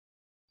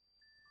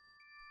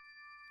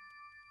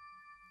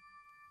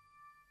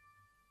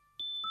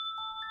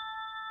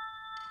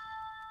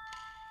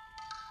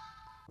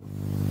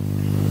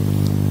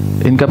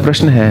इनका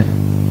प्रश्न है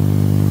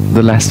द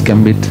लास्ट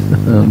गैम्बिट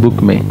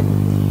बुक में,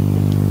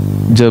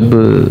 जब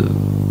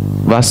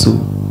वासु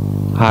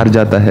हार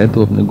जाता है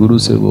तो अपने गुरु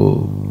से वो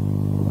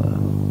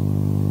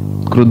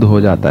क्रुद्ध हो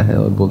जाता है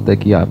और बोलता है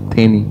कि आप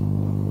थे नहीं।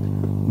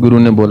 गुरु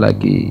ने बोला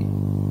कि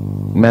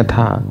मैं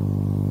था,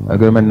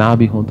 अगर मैं ना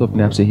भी हूं तो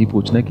अपने आप से ही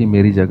पूछना कि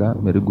मेरी जगह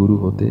मेरे गुरु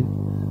होते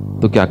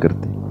तो क्या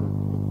करते।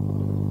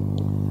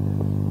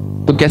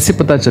 तो कैसे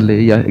पता चले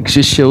या एक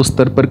शिष्य उस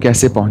स्तर पर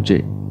कैसे पहुंचे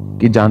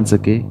कि जान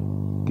सके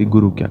कि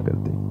गुरु क्या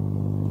करते।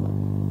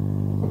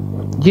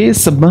 ये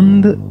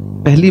संबंध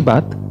पहली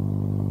बात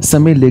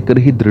समय लेकर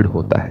ही दृढ़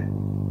होता है।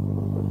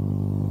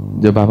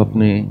 जब आप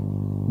अपने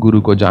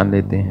गुरु को जान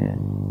लेते हैं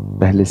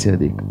पहले से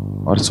अधिक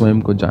और स्वयं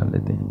को जान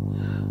लेते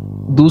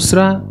हैं।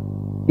 दूसरा,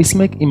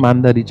 इसमें एक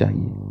ईमानदारी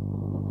चाहिए।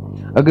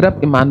 अगर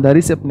आप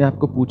ईमानदारी से अपने आप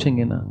को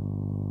पूछेंगे ना,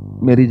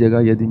 मेरी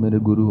जगह यदि मेरे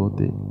गुरु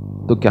होते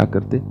तो क्या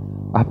करते,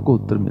 आपको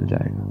उत्तर मिल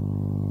जाएगा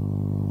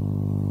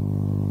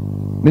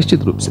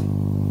निश्चित रूप से।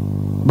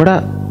 बड़ा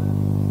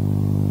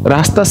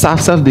रास्ता साफ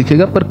साफ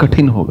दिखेगा पर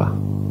कठिन होगा।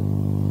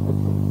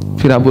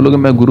 फिर आप बोलोगे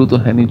मैं गुरु तो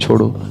है नहीं,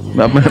 छोड़ो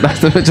मैं अपने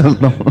रास्ते पे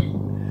चलता हूं।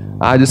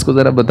 आज इसको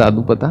जरा बता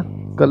दूं पता,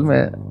 कल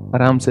मैं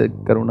आराम से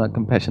करुणा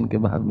कंपैशन के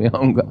भाव में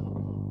आऊंगा।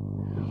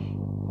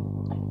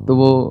 तो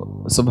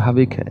वो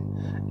स्वाभाविक है।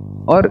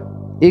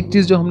 और एक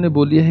चीज जो हमने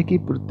बोली है कि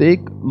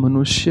प्रत्येक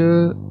मनुष्य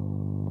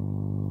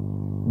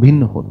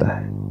भिन्न होता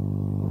है,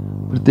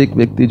 प्रत्येक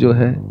व्यक्ति जो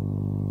है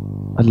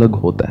अलग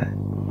होता है।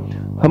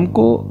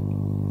 हमको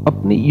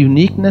अपनी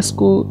यूनिकनेस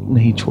को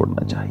नहीं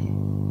छोड़ना चाहिए।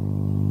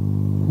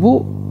 वो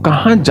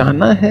कहां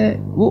जाना है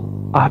वो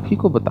आप ही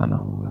को बताना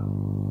होगा।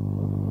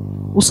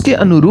 उसके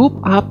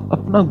अनुरूप आप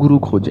अपना गुरु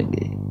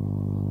खोजेंगे।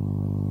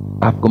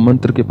 आपको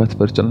मंत्र के पथ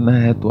पर चलना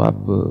है तो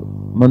आप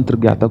मंत्र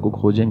ज्ञाता को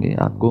खोजेंगे।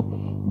 आपको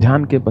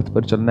ध्यान के पथ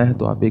पर चलना है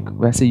तो आप एक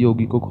वैसे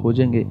योगी को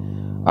खोजेंगे।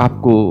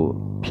 आपको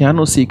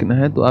पियानो सीखना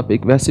है तो आप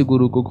एक वैसे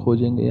गुरु को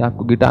खोजेंगे।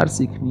 आपको गिटार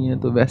सीखनी है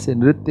तो वैसे,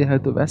 नृत्य है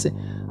तो वैसे।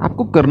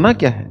 आपको करना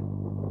क्या है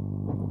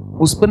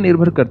उस पर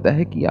निर्भर करता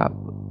है कि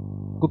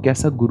आपको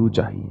कैसा गुरु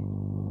चाहिए।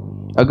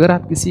 अगर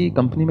आप किसी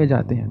कंपनी में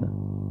जाते हैं ना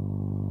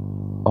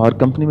और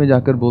कंपनी में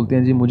जाकर बोलते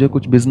हैं जी मुझे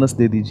कुछ बिजनेस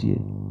दे दीजिए,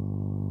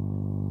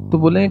 तो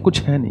बोलेंगे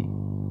कुछ है नहीं।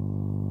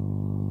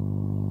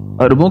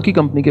 अरबों की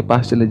कंपनी के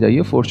पास चले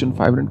जाइए, फॉर्च्यून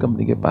 500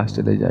 कंपनी के पास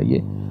चले जाइए,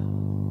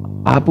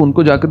 आप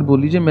उनको जाकर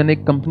बोल लीजिए मैंने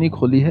एक कंपनी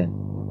खोली है,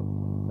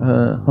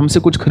 हमसे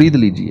कुछ खरीद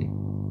लीजिए।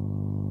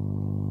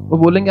 वो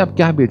बोलेंगे आप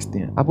क्या बेचते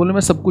हैं? आप बोले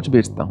मैं सब कुछ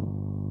बेचता हूं,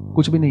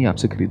 कुछ भी नहीं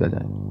आपसे खरीदा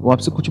जाए। वो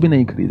आपसे कुछ भी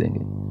नहीं खरीदेंगे,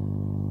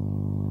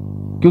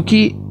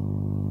 क्योंकि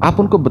आप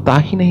उनको बता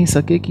ही नहीं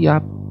सके कि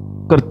आप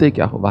करते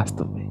क्या हो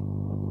वास्तव में।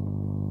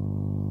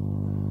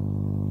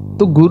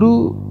 तो गुरु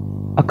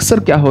अक्सर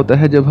क्या होता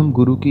है, जब हम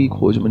गुरु की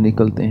खोज में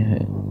निकलते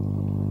हैं,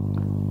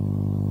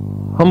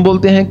 हम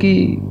बोलते हैं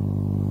कि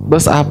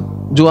बस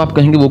आप जो आप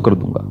कहेंगे वो कर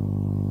दूंगा।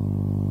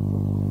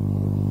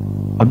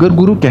 अगर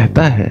गुरु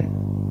कहता है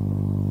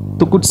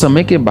तो कुछ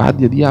समय के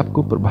बाद यदि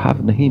आपको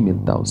प्रभाव नहीं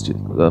मिलता, उस चीज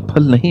का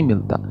फल नहीं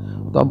मिलता,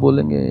 तो आप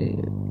बोलेंगे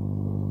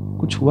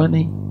कुछ हुआ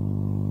नहीं।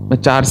 मैं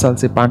 4 साल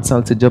से 5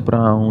 साल से जप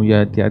रहा हूं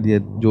या इत्यादि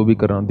जो भी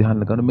कर रहा हूं, ध्यान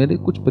लगा रहा हूं, मेरे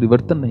कुछ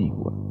परिवर्तन नहीं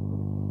हुआ।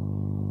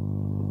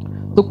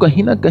 तो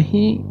कहीं ना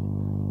कहीं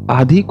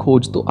आधी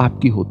खोज तो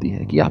आपकी होती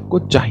है कि आपको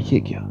चाहिए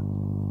क्या।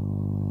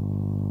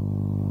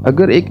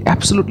 अगर एक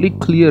एब्सोल्युटली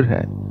क्लियर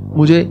है,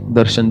 मुझे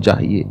दर्शन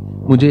चाहिए,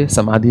 मुझे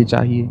समाधि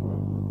चाहिए,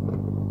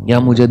 या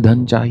मुझे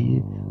धन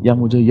चाहिए, या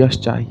मुझे यश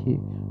चाहिए,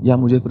 या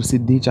मुझे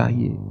प्रसिद्धि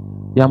चाहिए,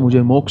 या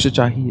मुझे मोक्ष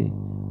चाहिए,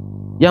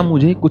 या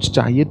मुझे कुछ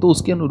चाहिए, तो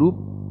उसके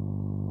अनुरूप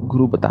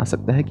गुरु बता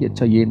सकता है कि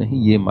अच्छा ये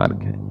नहीं, ये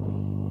मार्ग है।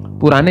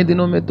 पुराने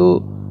दिनों में तो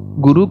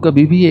गुरु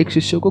कभी भी एक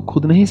शिष्य को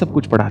खुद नहीं सब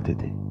कुछ पढ़ाते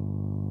थे।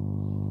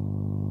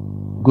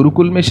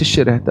 गुरुकुल में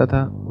शिष्य रहता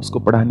था, उसको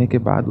पढ़ाने के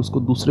बाद उसको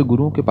दूसरे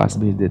गुरुओं के पास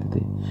भेज देते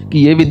थे कि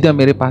ये विद्या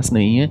मेरे पास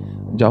नहीं है,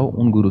 जाओ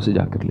उन गुरु से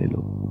जाकर ले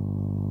लो।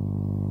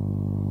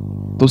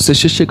 तो उससे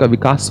शिष्य का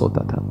विकास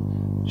होता था।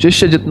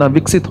 शिष्य जितना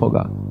विकसित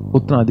होगा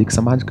उतना अधिक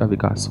समाज का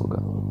विकास होगा,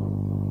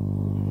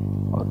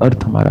 और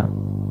अर्थ हमारा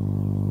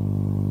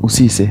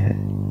उसी से है।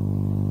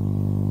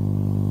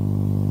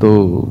 तो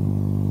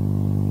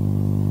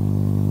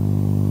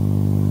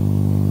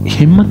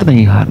हिम्मत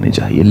नहीं हारनी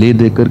चाहिए। ले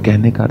देकर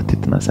कहने का अर्थ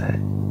इतना सा है,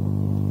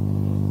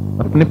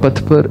 अपने पथ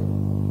पर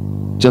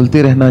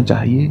चलते रहना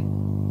चाहिए।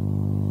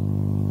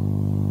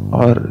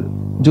 और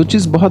जो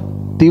चीज बहुत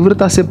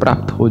तीव्रता से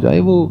प्राप्त हो जाए,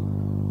 वो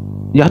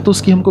या तो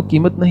उसकी हमको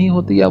कीमत नहीं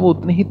होती, या वो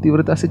उतनी ही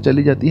तीव्रता से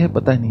चली जाती है,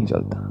 पता ही नहीं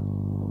चलता।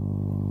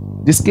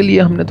 जिसके लिए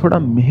हमने थोड़ा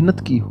मेहनत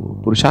की हो,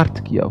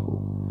 पुरुषार्थ किया हो,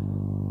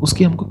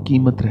 उसकी हमको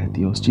कीमत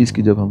रहती है उस चीज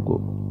की जब हमको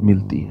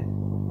मिलती है।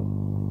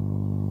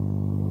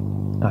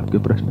 आपके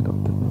प्रश्न का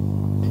उत्तर,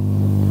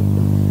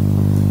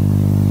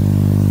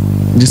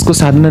 जिसको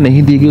साधना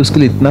नहीं दी गई उसके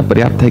लिए इतना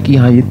पर्याप्त है कि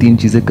हाँ ये 3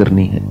 चीजें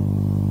करनी है।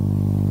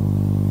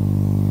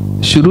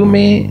 शुरू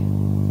में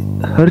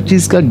हर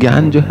चीज का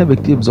ज्ञान जो है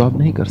व्यक्ति एब्जॉर्ब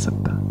नहीं कर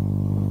सकता।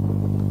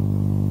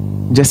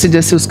 जैसे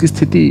जैसे उसकी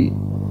स्थिति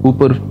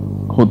ऊपर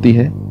होती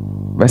है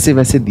वैसे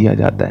वैसे दिया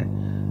जाता है।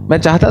 मैं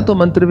चाहता तो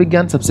मंत्र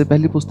विज्ञान सबसे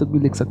पहली पुस्तक भी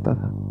लिख सकता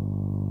था,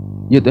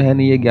 ये तो है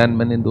नहीं ये ज्ञान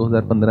मैंने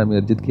 2015 में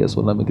अर्जित किया,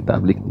 16 में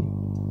किताब लिख दी।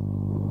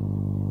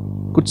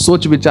 कुछ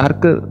सोच विचार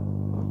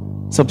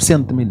कर सबसे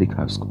अंत में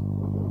लिखा उसको।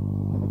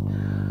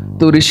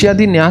 तो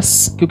ऋषियादि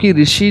न्यास, क्योंकि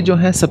ऋषि जो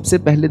है सबसे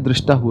पहले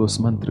दृष्टा हुए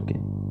उस मंत्र के,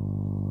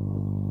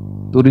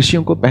 तो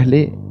ऋषियों को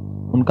पहले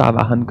उनका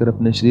आवाहन कर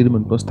अपने शरीर में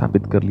उनको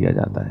स्थापित कर लिया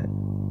जाता है।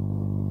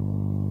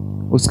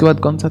 उसके बाद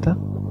कौन सा था?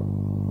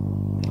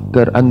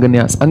 कर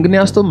अंगन्यास।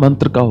 अंगन्यास तो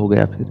मंत्र का हो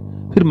गया।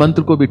 फिर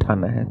मंत्र को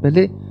बिठाना है।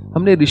 पहले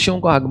हमने ऋषियों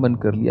का आगमन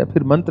कर लिया,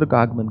 फिर मंत्र का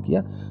आगमन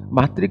किया।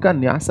 मातृका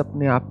न्यास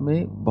अपने आप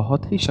में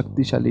बहुत ही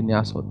शक्तिशाली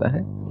न्यास होता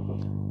है।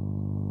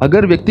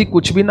 अगर व्यक्ति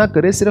कुछ भी ना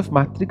करे, सिर्फ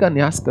मातृका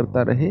न्यास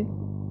करता रहे,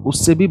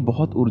 उससे भी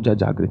बहुत ऊर्जा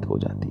जागृत हो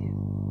जाती है।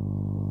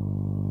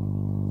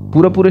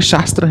 पूरे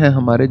शास्त्र हैं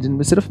हमारे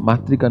जिनमें सिर्फ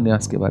मातृका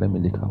न्यास के बारे में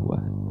लिखा हुआ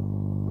है।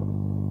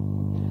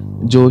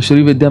 जो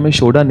श्री विद्या में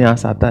षोडा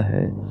न्यास आता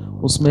है,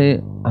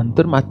 उसमें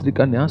अंतर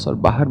मातृका न्यास और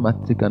बाहर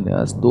मातृका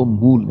न्यास, दो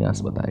मूल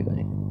न्यास बताए गए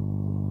हैं।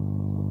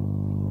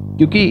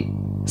 क्योंकि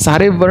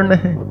सारे वर्ण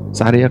हैं,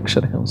 सारे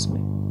अक्षर हैं,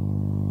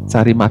 उसमें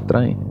सारी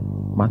मात्राएं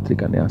हैं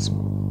मातृका न्यास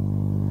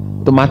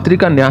में। तो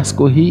मातृका न्यास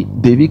को ही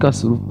देवी का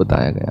स्वरूप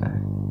बताया गया है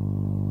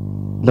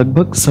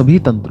लगभग सभी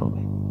तंत्रों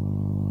में।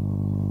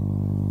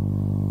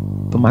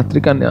 तो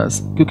मातृका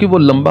न्यास क्योंकि वो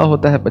लंबा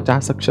होता है,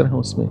 50 अक्षर हैं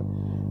उसमें,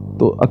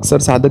 तो अक्सर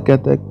साधक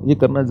कहता है ये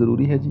करना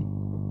जरूरी है जी,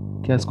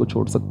 क्या इसको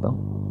छोड़ सकता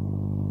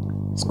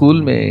हूं?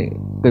 स्कूल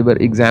में कई बार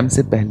एग्जाम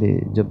से पहले,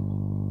 जब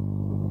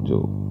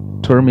जो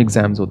टर्म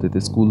एग्जाम्स होते थे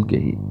स्कूल के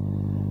ही,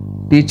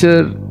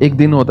 टीचर एक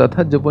दिन होता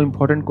था जब वो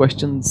इंपॉर्टेंट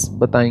क्वेश्चंस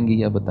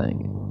बताएंगे।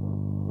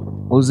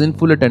 उस दिन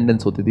फुल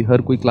अटेंडेंस होती थी,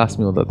 हर कोई क्लास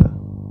में होता था।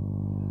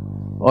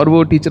 और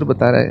वो टीचर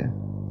बता रहा है,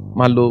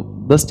 मान लो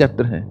 10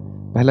 चैप्टर हैं,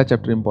 पहला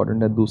चैप्टर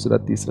इंपॉर्टेंट है, दूसरा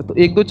तीसरा, तो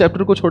 1-2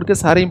 चैप्टर को छोड़ के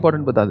सारे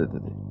इंपॉर्टेंट बता देते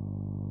थे।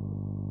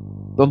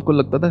 तो हमको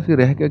लगता था फिर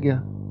रह क्या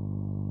गया?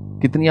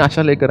 कितनी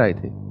आशा लेकर आए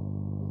थे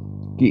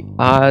कि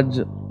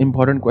आज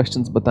इंपॉर्टेंट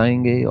क्वेश्चंस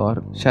बताएंगे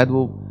और शायद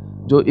वो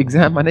जो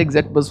एग्जाम आने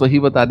एग्जैक्ट बस वही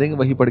बता देंगे,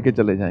 वही पढ़ के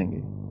चले जाएंगे।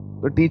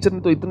 तो टीचर ने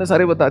तो इतने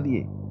सारे बता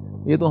दिए,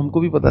 ये तो हमको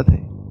भी पता थे।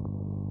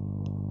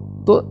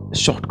 तो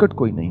शॉर्टकट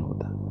कोई नहीं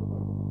होता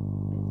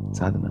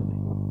साधना में।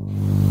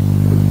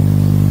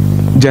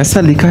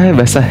 जैसा लिखा है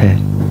वैसा है,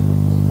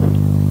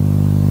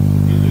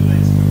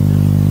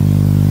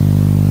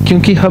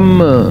 क्योंकि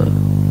हम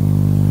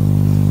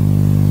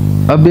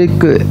अब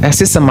एक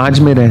ऐसे समाज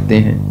में रहते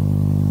हैं,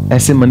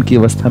 ऐसे मन की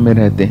अवस्था में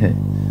रहते हैं,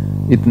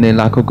 इतने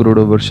लाखों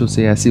करोड़ों वर्षों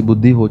से ऐसी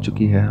बुद्धि हो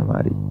चुकी है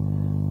हमारी,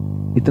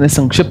 इतने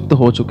संक्षिप्त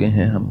हो चुके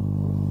हैं हम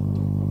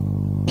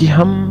कि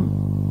हम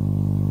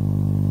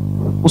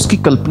उसकी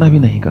कल्पना भी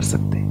नहीं कर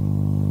सकते।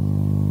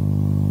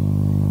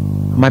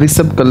 हमारी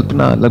सब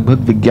कल्पना लगभग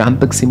विज्ञान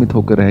तक सीमित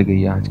होकर रह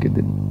गई है आज के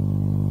दिन।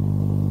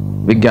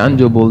 विज्ञान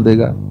जो बोल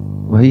देगा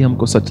वही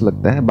हमको सच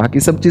लगता है, बाकी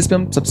सब चीज पे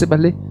हम सबसे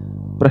पहले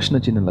प्रश्न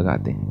चिन्ह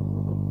लगाते हैं।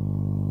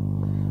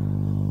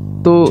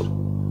 तो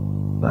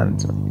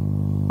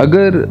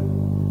अगर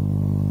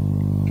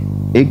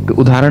एक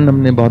उदाहरण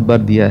हमने बहुत बार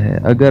दिया है,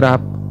 अगर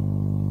आप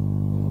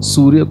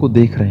सूर्य को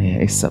देख रहे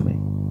हैं इस समय,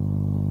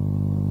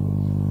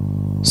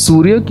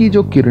 सूर्य की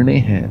जो किरणें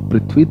हैं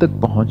पृथ्वी तक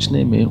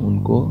पहुंचने में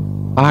उनको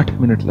 8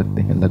 मिनट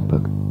लगते हैं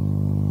लगभग।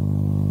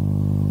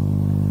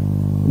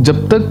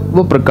 जब तक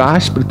वो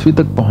प्रकाश पृथ्वी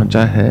तक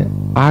पहुंचा है,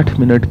 8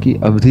 मिनट की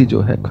अवधि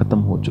जो है खत्म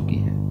हो चुकी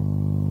है।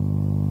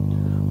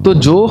 तो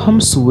जो हम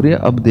सूर्य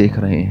अब देख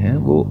रहे हैं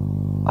वो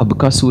अब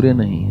का सूर्य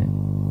नहीं है,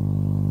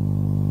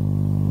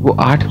 वो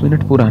 8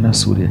 मिनट पुराना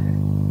सूर्य है।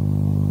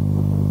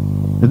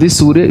 यदि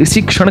सूर्य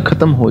इसी क्षण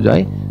खत्म हो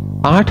जाए,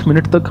 8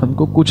 मिनट तक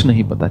हमको कुछ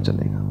नहीं पता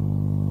चलेगा।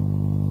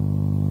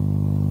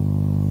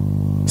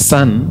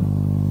 सन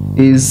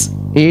is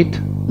 8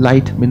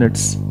 light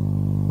minutes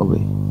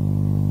away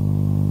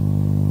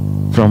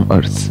from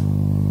Earth.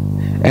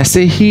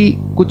 ऐसे ही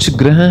कुछ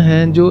ग्रह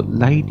हैं जो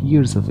लाइट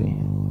ईयर्स अवे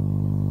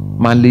हैं।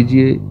 मान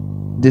लीजिए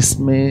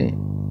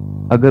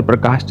जिसमें अगर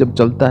प्रकाश जब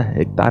चलता है,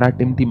 एक तारा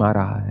टिमटिमा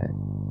रहा है,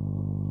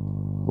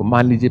 वो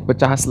मान लीजिए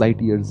 50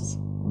 लाइट ईयर्स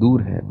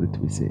दूर है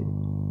पृथ्वी से,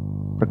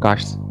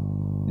 प्रकाश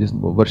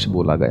जिसको वर्ष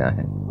बोला गया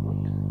है।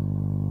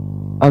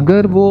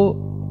 अगर वो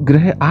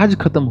ग्रह आज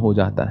खत्म हो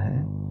जाता है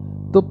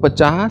तो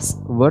 50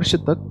 वर्ष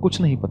तक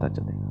कुछ नहीं पता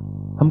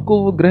चलेगा, हमको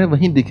वो ग्रह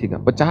वहीं दिखेगा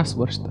 50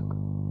 वर्ष तक।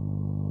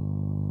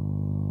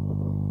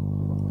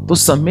 तो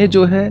समय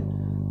जो है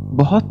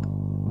बहुत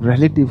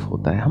रिलेटिव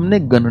होता है। हमने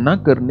गणना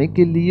करने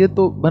के लिए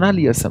तो बना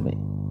लिया समय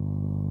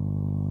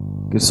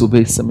कि सुबह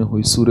इस समय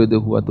हुई, सूर्योदय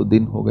हुआ तो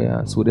दिन हो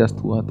गया,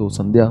 सूर्यास्त हुआ तो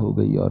संध्या हो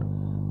गई और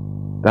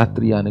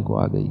रात्रि आने को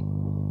आ गई।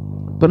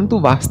 परंतु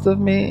वास्तव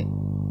में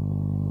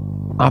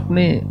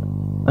आपने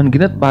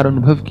अनगिनत बार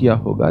अनुभव किया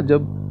होगा,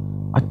 जब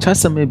अच्छा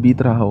समय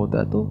बीत रहा होता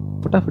है तो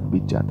फटाफट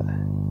बीत जाता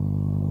है,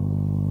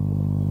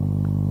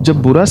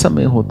 जब बुरा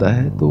समय होता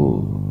है तो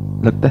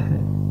लगता है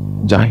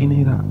जा ही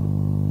नहीं रहा।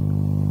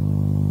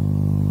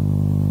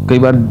 कई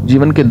बार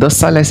जीवन के 10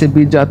 साल ऐसे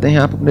बीत जाते हैं,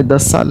 आप अपने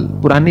 10 साल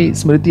पुरानी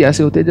स्मृति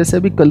ऐसे होती है जैसे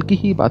अभी कल की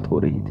ही बात हो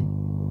रही थी।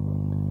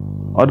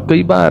 और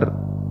कई बार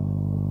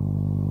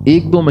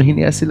 1-2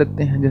 महीने ऐसे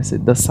लगते हैं जैसे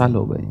 10 साल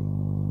हो गए।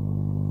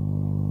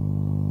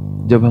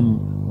 जब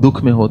हम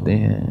दुख में होते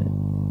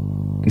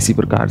हैं किसी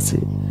प्रकार से,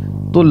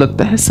 तो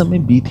लगता है समय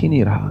बीत ही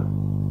नहीं रहा।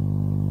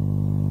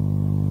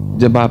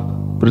 जब आप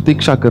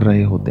प्रतीक्षा कर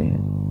रहे होते हैं,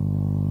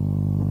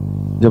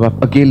 जब आप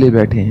अकेले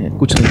बैठे हैं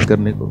कुछ नहीं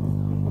करने को,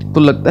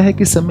 तो लगता है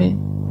कि समय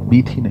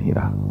बीत ही नहीं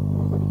रहा।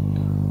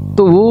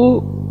 तो वो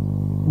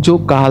जो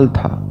काल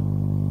था,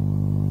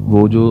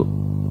 वो जो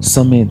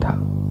समय था,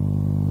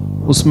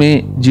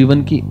 उसमें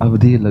जीवन की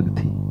अवधि अलग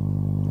थी,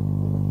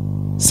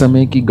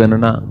 समय की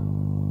गणना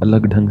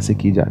अलग ढंग से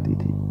की जाती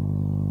थी।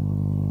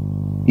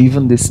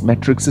 Even this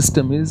metric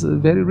system is a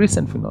very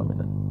recent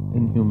phenomenon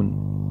in human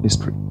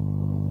history.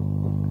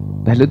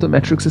 पहले तो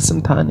metric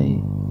system था नहीं,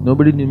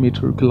 nobody knew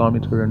meter,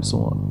 kilometer and so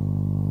on.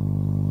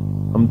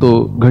 हम तो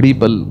घड़ी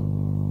पल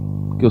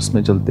के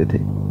उसमें चलते थे,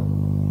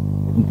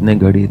 इतने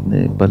घड़ी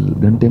इतने पल,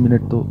 घंटे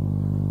मिनट तो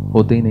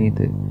होते ही नहीं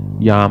थे,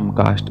 याम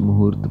काष्ठ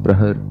मुहूर्त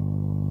प्रहर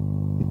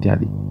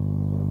इत्यादि।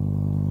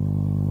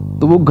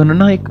 तो वो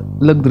गणना एक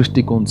अलग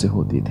दृष्टिकोण से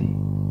होती थी।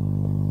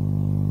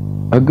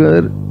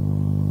 अगर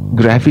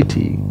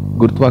ग्रेविटी,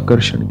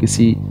 गुरुत्वाकर्षण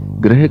किसी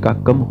ग्रह का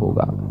कम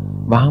होगा,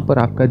 वहां पर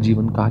आपका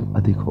जीवन काल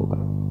अधिक होगा।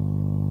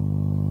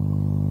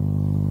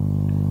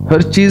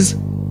 हर चीज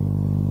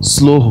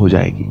स्लो हो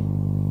जाएगी,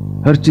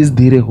 हर चीज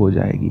धीरे हो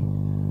जाएगी।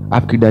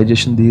 आपकी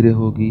डाइजेशन धीरे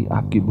होगी,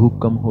 आपकी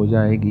भूख कम हो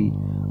जाएगी,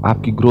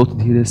 आपकी ग्रोथ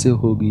धीरे से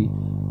होगी,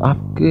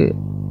 आपके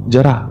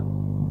जरा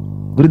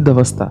वृद्ध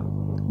अवस्था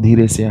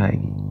धीरे से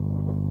आएगी,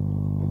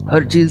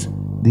 हर चीज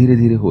धीरे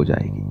धीरे हो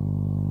जाएगी।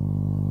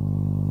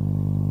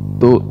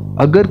 तो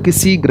अगर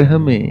किसी ग्रह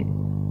में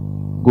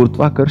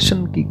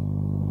गुरुत्वाकर्षण की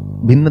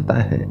भिन्नता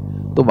है,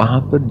 तो वहां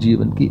पर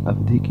जीवन की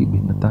अवधि की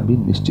भिन्नता भी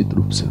निश्चित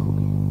रूप से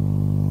होगी।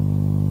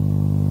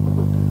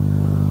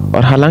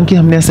 और हालांकि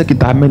हमने ऐसा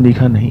किताब में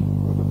लिखा नहीं,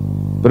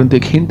 परंतु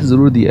एक हिंट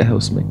जरूर दिया है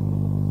उसमें,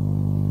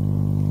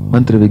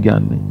 मंत्र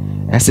विज्ञान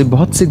में। ऐसे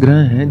बहुत से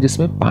ग्रह हैं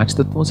जिसमें 5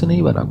 तत्वों से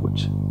नहीं बना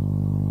कुछ।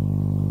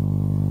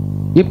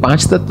 ये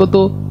 5 तत्व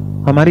तो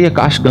हमारी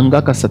आकाश गंगा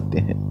का सत्य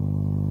है,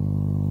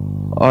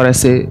 और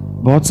ऐसे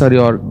बहुत सारे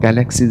और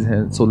गैलेक्सीज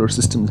हैं, सोलर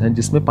सिस्टम्स हैं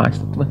जिसमें 5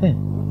 तत्व हैं।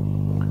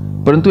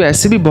 परंतु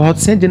ऐसे भी बहुत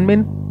से हैं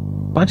जिनमें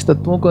 5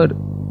 तत्वों का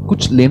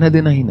कुछ लेना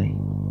देना ही नहीं,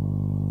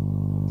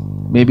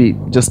 maybe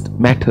just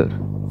matter,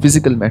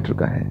 physical matter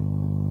का है।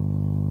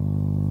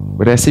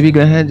 और ऐसे भी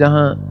ग्रह हैं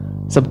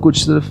जहां सब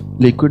कुछ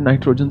सिर्फ लिक्विड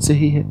नाइट्रोजन से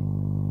ही है।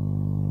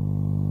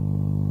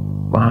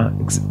 वहां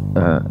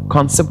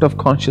concept of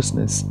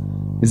consciousness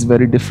is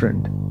very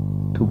different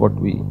to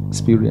what we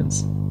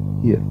experience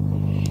here.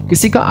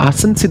 किसी का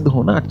आसन सिद्ध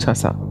होना अच्छा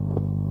सा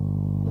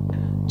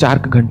 4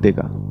 घंटे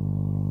का,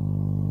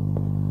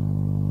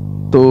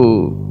 तो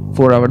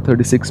 4 hours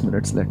 36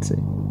 minutes लेट्स से,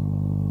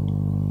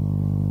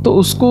 तो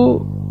उसको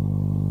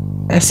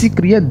ऐसी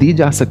क्रिया दी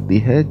जा सकती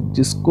है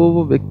जिसको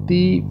वो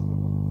व्यक्ति,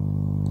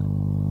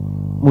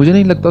 मुझे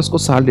नहीं लगता उसको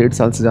 1.5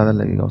 साल से ज्यादा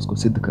लगेगा उसको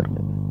सिद्ध करने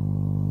में,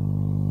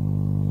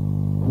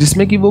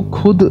 जिसमें कि वो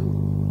खुद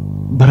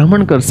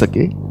भ्रमण कर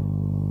सके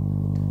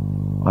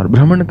और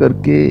भ्रमण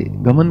करके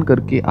गमन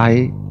करके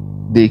आए,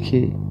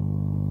 देखे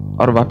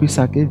और वापिस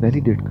आके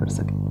वैलिडेट कर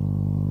सके।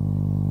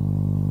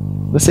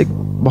 बस एक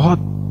बहुत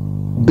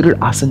दृढ़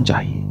आसन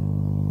चाहिए,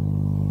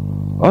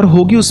 और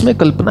होगी उसमें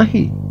कल्पना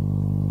ही।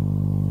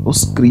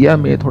 उस क्रिया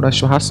में थोड़ा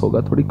श्वास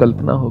होगा, थोड़ी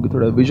कल्पना होगी,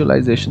 थोड़ा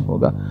विजुअलाइजेशन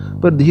होगा,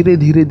 पर धीरे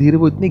धीरे धीरे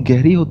वो इतनी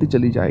गहरी होती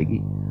चली जाएगी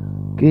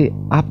कि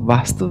आप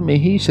वास्तव में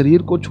ही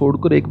शरीर को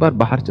छोड़कर एक बार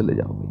बाहर चले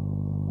जाओगे।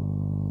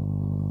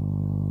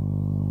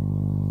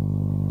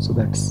 So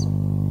that's